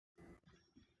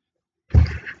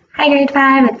Hi grade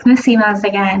 5, it's Miss Simos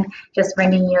again, just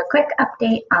bringing you a quick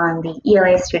update on the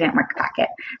ELA student work packet.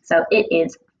 So it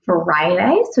is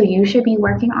Friday, so you should be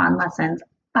working on lessons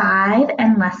 5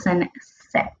 and lesson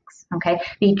 6, okay?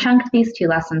 We chunked these two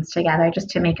lessons together just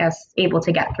to make us able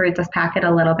to get through this packet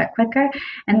a little bit quicker,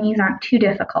 and these aren't too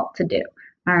difficult to do,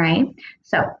 all right?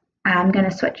 So I'm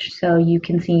gonna switch so you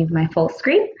can see my full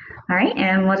screen, all right?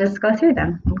 And we'll just go through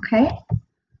them, okay?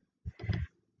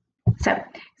 So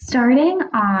starting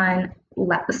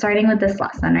with this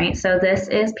lesson, right? So this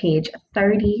is page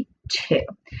 32,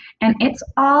 and it's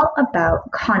all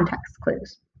about context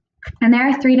clues. And there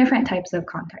are 3 different types of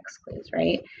context clues,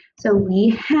 right? So we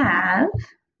have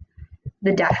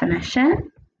the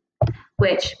definition,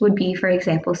 which would be, for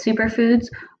example, superfoods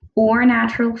or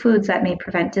natural foods that may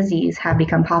prevent disease have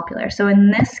become popular. So in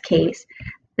this case,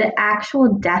 the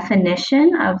actual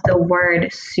definition of the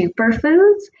word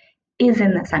superfoods is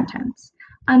in the sentence.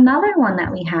 Another one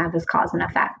that we have is cause and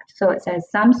effect. So it says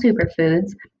some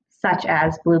superfoods, such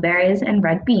as blueberries and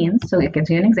red beans, so it gives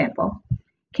you an example,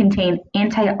 contain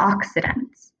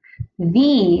antioxidants.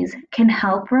 These can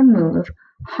help remove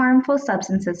harmful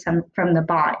substances from the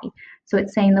body. So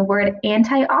it's saying the word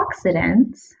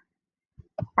antioxidants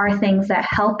are things that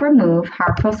help remove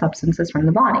harmful substances from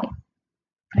the body.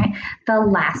 Right. The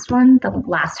last one, the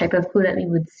last type of clue that we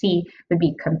would see would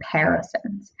be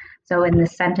comparisons. So in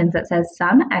this sentence it says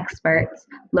some experts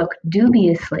look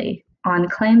dubiously on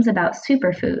claims about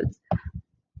superfoods,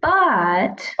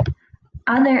 but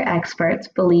other experts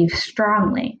believe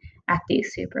strongly at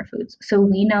these superfoods. So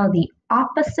we know the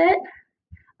opposite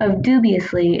of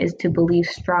dubiously is to believe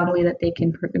strongly that they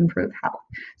can improve health.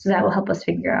 So that will help us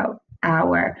figure out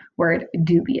our word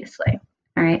dubiously.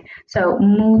 All right, so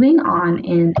moving on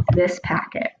in this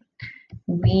packet,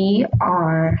 we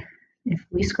are, if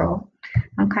we scroll,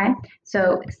 okay,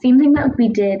 so same thing that we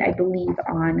did, I believe,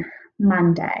 on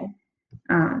Monday.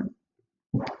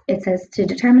 It says to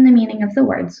determine the meaning of the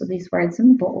words, so these words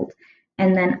in bold,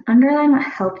 and then underline what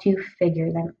helped you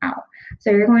figure them out.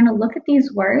 So you're going to look at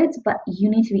these words, but you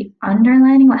need to be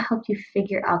underlining what helped you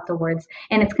figure out the words,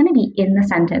 and it's going to be in the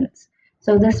sentence.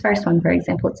 So this first one, for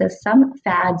example, it says some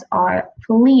fads are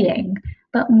fleeting,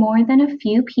 but more than a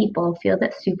few people feel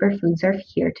that superfoods are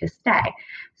here to stay.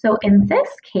 So in this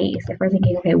case, if we're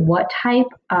thinking, okay, what type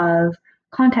of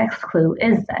context clue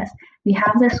is this? We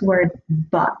have this word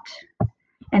but,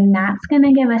 and that's going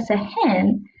to give us a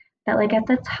hint that like at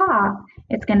the top,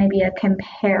 it's going to be a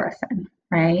comparison,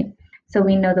 right? So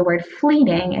we know the word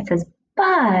fleeting, it says,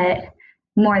 but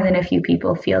more than a few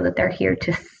people feel that they're here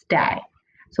to stay.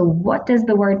 So what does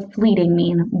the word fleeting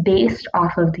mean based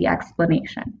off of the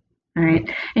explanation? All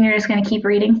right, and you're just going to keep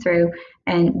reading through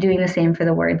and doing the same for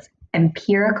the words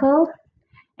empirical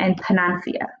and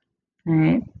panacea. All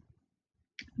right,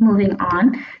 moving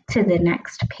on to the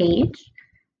next page,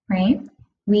 right?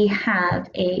 We have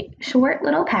a short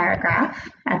little paragraph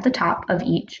at the top of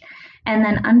each, and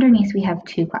then underneath we have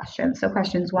 2 questions. So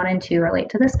questions 1 and 2 relate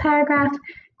to this paragraph.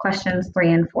 Questions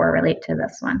 3 and 4 relate to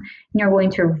this one. And you're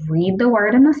going to read the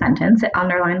word in the sentence. It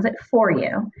underlines it for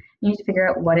you. You need to figure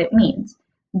out what it means.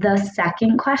 The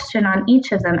second question on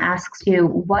each of them asks you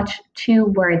which 2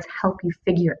 words help you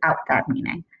figure out that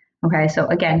meaning. Okay, so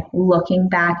again, looking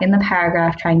back in the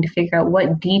paragraph, trying to figure out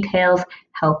what details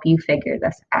help you figure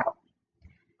this out.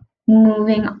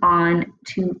 Moving on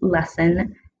to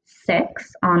lesson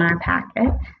 6 on our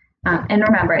packet. And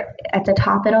remember, at the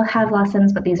top it'll have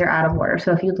lessons, but these are out of order.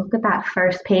 So if you look at that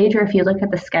first page, or if you look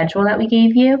at the schedule that we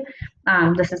gave you,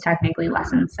 this is technically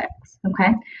lesson 6,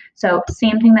 okay? So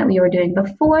same thing that we were doing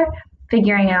before,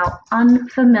 figuring out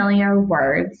unfamiliar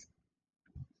words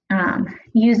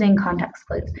using context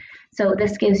clues. So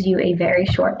this gives you a very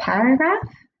short paragraph,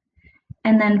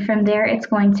 and then from there it's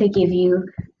going to give you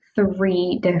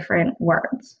 3 different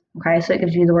words, okay? So it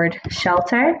gives you the word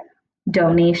shelter,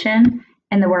 donation,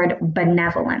 and the word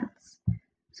benevolence.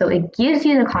 So it gives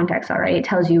you the context, all right? It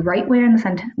tells you right where in the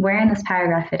sentence, where in this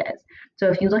paragraph it is. So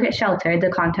if you look at shelter, the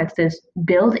context is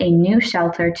build a new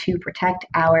shelter to protect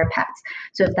our pets.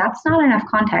 So if that's not enough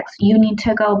context, you need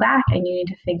to go back and you need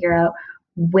to figure out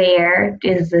where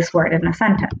is this word in the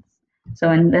sentence.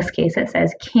 So in this case, it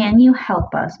says, can you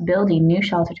help us build a new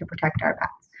shelter to protect our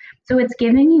pets? So it's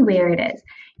giving you where it is.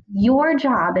 Your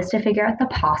job is to figure out the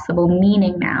possible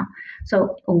meaning now.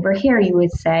 So over here, you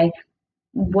would say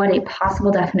what a possible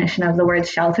definition of the word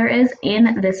shelter is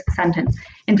in this sentence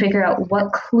and figure out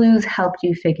what clues helped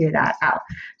you figure that out.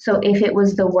 So if it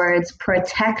was the words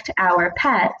protect our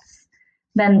pets,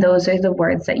 then those are the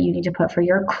words that you need to put for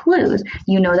your clues.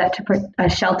 You know that a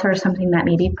shelter is something that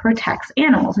maybe protects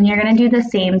animals, and you're going to do the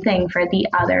same thing for the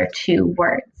other 2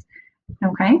 words.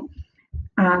 Okay.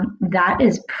 That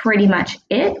is pretty much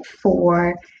it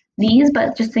for these,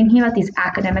 but just thinking about these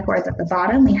academic words at the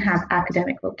bottom, we have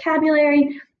academic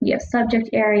vocabulary, we have subject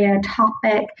area,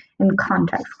 topic, and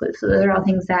context clues. So those are all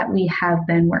things that we have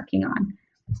been working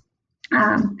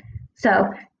on.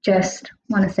 So just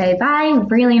want to say bye.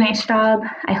 Really nice job.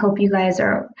 I hope you guys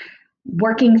are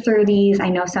working through these. I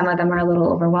know some of them are a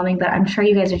little overwhelming, but I'm sure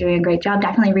you guys are doing a great job.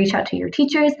 Definitely reach out to your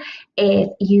teachers if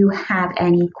you have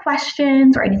any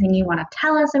questions or anything you want to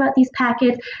tell us about these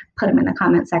packets. Put them in the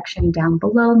comment section down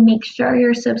below. Make sure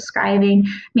you're subscribing.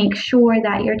 Make sure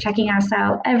that you're checking us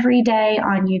out every day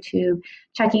on YouTube,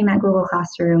 checking that Google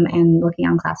Classroom, and looking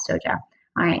on Class Dojo.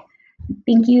 All right.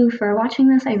 Thank you for watching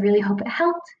this. I really hope it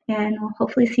helped, and we'll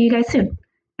hopefully see you guys soon.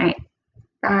 All right.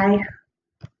 Bye.